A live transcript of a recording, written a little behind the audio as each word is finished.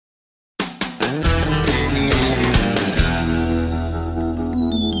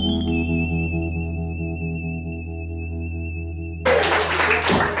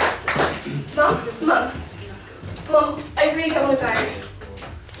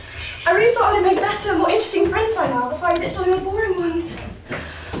thought I'd have made better, more interesting friends by now. That's why I ditched all the other boring ones.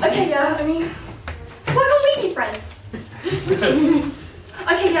 Okay, yeah, I mean, why can't we be friends?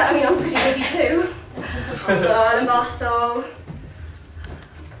 Okay, yeah, I mean, I'm pretty busy too. Hustle and bustle.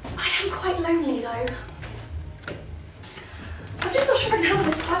 I am quite lonely though. I'm just not sure I can handle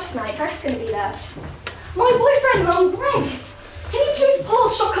this party tonight. Greg's going to be there. My boyfriend, Mum, Greg. Can you please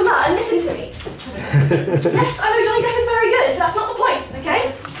pause, shock on that, and listen to me? Yes, I know Johnny Depp is very good, but that's not the point, okay?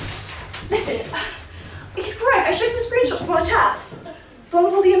 Listen, it's Greg. I showed you the screenshots from our chat. The one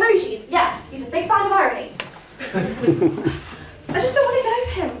with all the emojis. Yes, he's a big fan of irony. I just don't want to get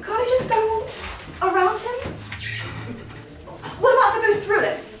over him. Can't I just go around him? What about if I go through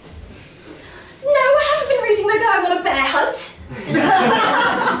him? No, I haven't been reading We're Going on a Bear Hunt.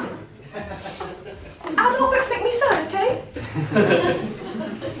 Adult books make me sad, okay?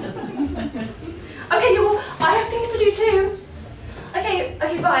 Okay, well, I have things to do too. Okay,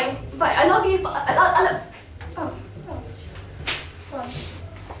 bye. Bye, I love you, but I love... Oh, jeez.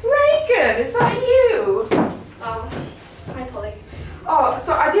 Reagan, is that you? Oh, hi, Polly. Oh,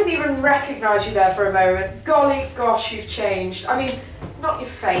 so I didn't even recognise you there for a moment. Golly gosh, you've changed. I mean, not your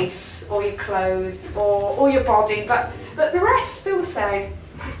face, or your clothes, or your body, but the rest still the same.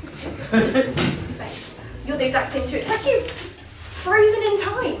 Thanks. You're the exact same too. It's like you've frozen in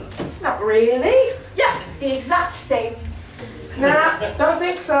time. Not really. Yep, the exact same. Nah, don't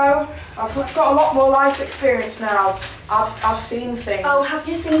think so. I've got a lot more life experience now. I've seen things. Oh, have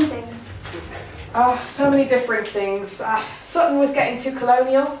you seen things? So many different things. Sutton was getting too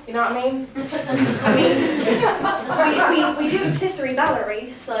colonial, you know what I mean? we do patisserie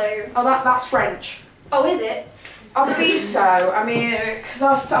Valerie, so... Oh, that's French. Oh, is it? I believe so. I mean, because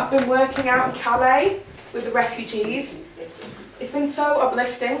I've been working out in Calais with the refugees. It's been so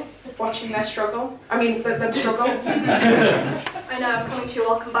uplifting watching their struggle. I mean, them struggle. I know, I'm coming to your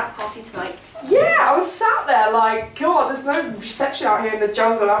welcome back party tonight. Yeah, I was sat there like, God, there's no reception out here in the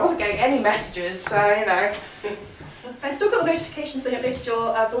jungle. I wasn't getting any messages, so, you know. I still got the notifications when you updated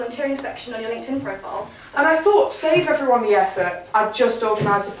your volunteering section on your LinkedIn profile. And I thought, save everyone the effort, I'd just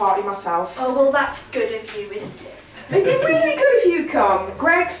organise the party myself. Oh, well, that's good of you, isn't it? It'd be really good if you come.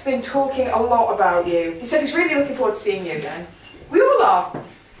 Greg's been talking a lot about you. He said he's really looking forward to seeing you again. We all are.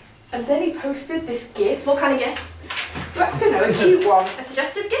 And then he posted this GIF. What kind of GIF? I don't know, a cute one. A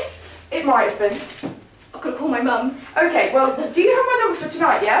suggestive GIF? It might have been. I've got to call my mum. Okay, well, do you have my number for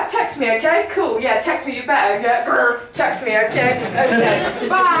tonight, yeah? Text me, okay? Cool, yeah, text me, you better. Yeah, grr, text me, okay? Okay,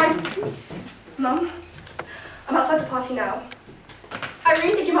 bye. Mum, I'm outside the party now. I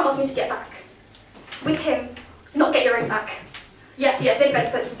really think you might ask me to get back. With him, not get your own back. Yeah, David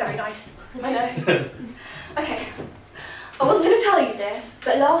Spence is very nice. I know. Okay. I wasn't going to tell you this,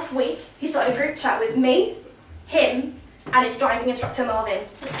 but last week he started a group chat with me, him, and his driving instructor Marvin.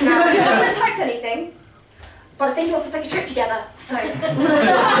 Now, he hasn't typed anything, but I think he wants to take a trip together, so...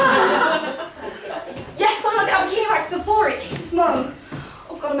 Yes, why not get our bikini racks before it? Jesus, Mum.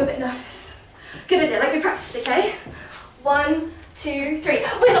 Oh God, I'm a bit nervous. Good idea, like we practiced, okay? 1, 2, 3.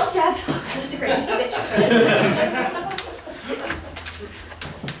 We're not scared. It's just a great bitch.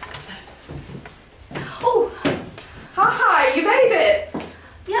 Oh! Hi, you made it!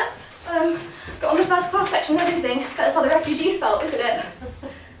 Yep, got on the first class section and everything. That's how the refugees felt, isn't it?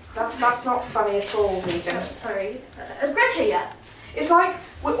 That's not funny at all, Regan. Sorry. Has Greg here yet? It's like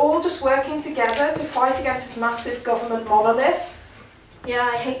we're all just working together to fight against this massive government monolith.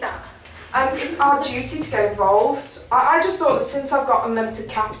 Yeah, I hate that. And it's our duty to get involved. I just thought that since I've got unlimited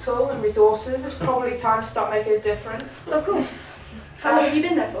capital and resources, it's probably time to start making a difference. Of course. How long have you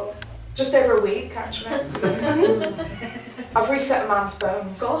been there for? Just over a week, actually. I've reset a man's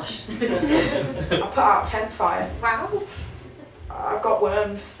bones. Gosh. I put out a tent fire. Wow. I've got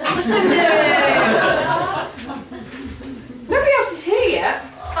worms. Absolutely. Nobody else is here yet.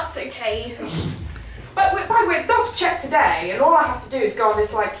 Oh, that's okay. But by the way, dogs checked today, and all I have to do is go on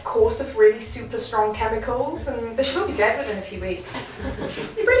this course of really super strong chemicals, and they should all be dead within a few weeks.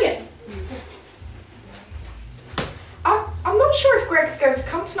 You're brilliant. I'm not sure if Greg's going to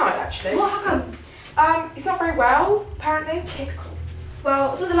come tonight, actually. Well, how come? He's not very well, apparently. Typical.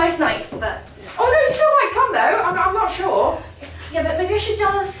 Well, this was a nice night, but... Oh no, he still might come though, I'm not sure. Yeah, but maybe I should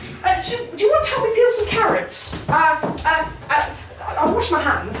just... Do you want to help me peel some carrots? I'll wash my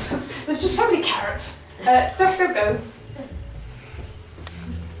hands. There's just so many carrots. Don't go.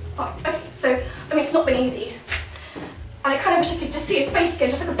 Fine, okay, so, I mean, it's not been easy. And I kind of wish I could just see his face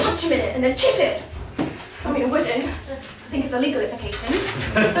again, just so I could punch him in it and then kiss it. I mean, I wouldn't. Think of the legal implications.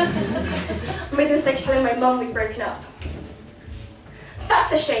 I made the mistake of telling my mum we'd broken up.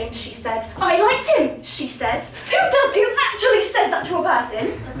 That's a shame, she said. I liked him, she says. Who actually says that to a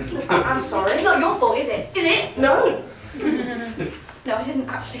person? I'm sorry. It's not your fault, is it? Is it? No. No, I didn't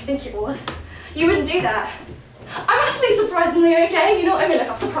actually think it was. You wouldn't do that. I'm actually surprisingly okay, you know what I mean? Like,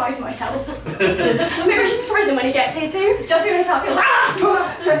 I'll surprise myself. Maybe I should surprise him when he gets here too. Just so how it feels. Ah!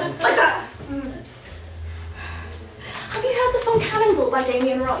 Like that. Have you heard the song Cannonball by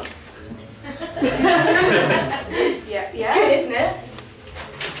Damien Rice? Yeah. Good, isn't it?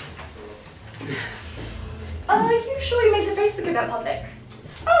 Are you sure you made the Facebook event public?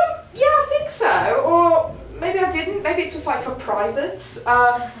 Yeah, I think so. Or maybe I didn't. Maybe it's just like for privates.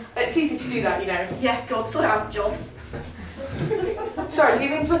 It's easy to do that, you know. Yeah, God, sort out jobs. Sorry, do you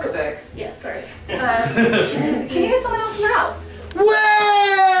mean Zuckerberg? Yeah, sorry. Can you hear someone else in the house? Way!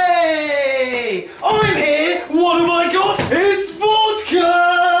 I'm here! What have I got? It's vodka!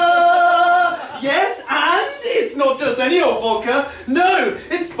 Yes, and it's not just any old vodka. No,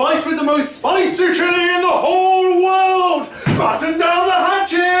 it's spiced with the most spicy chili in the whole world! Batten down the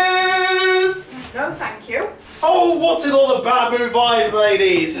hatches! No, thank you. Oh, what's with all the bad mood vibes,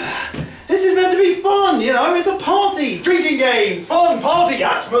 ladies? This is meant to be fun, you know, it's a party! Drinking games, fun, party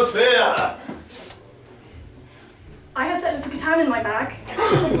atmosphere! I have Settlers of Catan in my bag.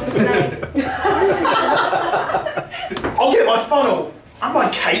 I'll get my funnel and my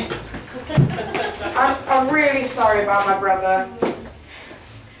cape. I'm really sorry about my brother.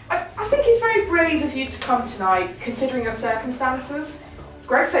 I think it's very brave of you to come tonight, considering your circumstances.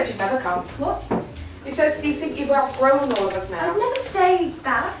 Greg said you'd never come. What? He says you think you've outgrown all of us now. I'd never say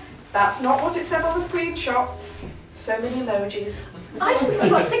that. That's not what it said on the screenshots. So many emojis. I didn't think you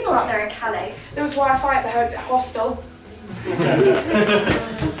got a signal out there in Calais. There was Wi-Fi at the hostel.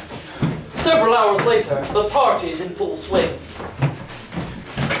 Several hours later, the party is in full swing.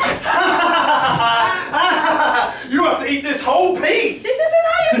 You have to eat this whole piece! This isn't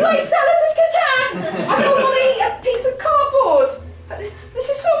how you play Sellers of Catan! I don't want to eat a piece of cardboard! This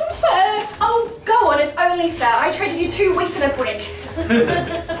is so unfair! Oh, go on, it's only fair. I traded you 2 wheat and a brick.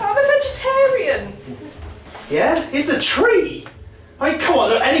 I'm a vegetarian! Yeah? It's a tree! I mean, come on,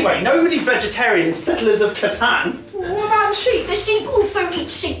 look, anyway, nobody's vegetarian in Settlers of Catan. What about the sheep? The sheep also eat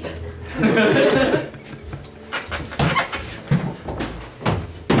sheep.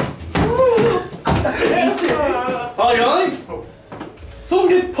 Hi guys! Someone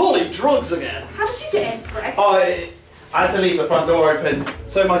give Polly drugs again. How did you get in, Greg? I had to leave the front door open,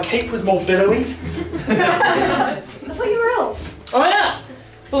 so my cape was more billowy. I thought you were ill. I am!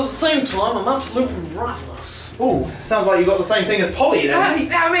 But at the same time, I'm absolutely ravenous. Ooh, sounds like you got the same thing as Polly then,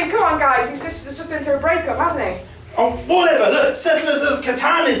 mate. I mean, come on guys, he's just been through a breakup, hasn't he? Oh, whatever, look, Settlers of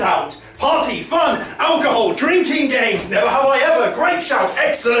Catan is out. Party, fun, alcohol, drinking games, never have I ever. Great shout,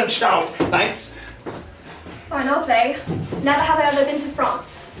 excellent shout. Thanks. Fine, I'll play. Never have I ever been to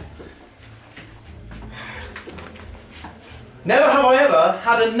France. Never have I ever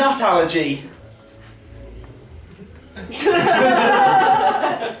had a nut allergy.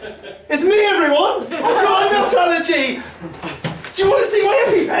 It's me, everyone! I've got a nut allergy! Do you want to see my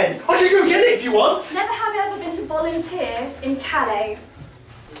EpiPen? I can go get it if you want. Never have I ever been to volunteer in Calais.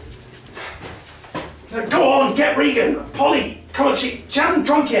 No, go on, get Regan. Polly, come on, she hasn't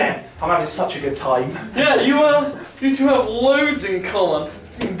drunk yet. I'm having such a good time. Yeah, you two have loads in common.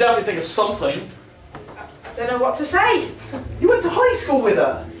 You can definitely think of something. I don't know what to say. You went to high school with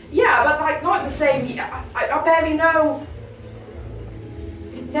her. Yeah, but like not in the same year. I barely know.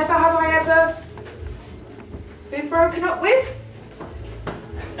 Never have I ever been broken up with.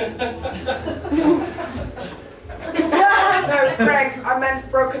 No, Greg, I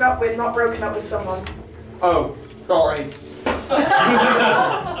meant broken up with, not broken up with someone. Oh, sorry.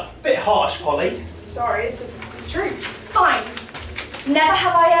 Bit harsh, Polly. Sorry, it's the truth. Fine. Never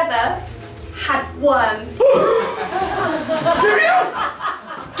have I ever had worms. Do you?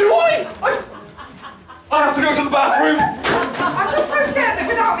 Do I? I have to go to the bathroom. I'm just so scared that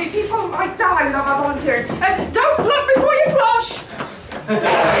without me, people might die without my volunteering. Don't look before you flush!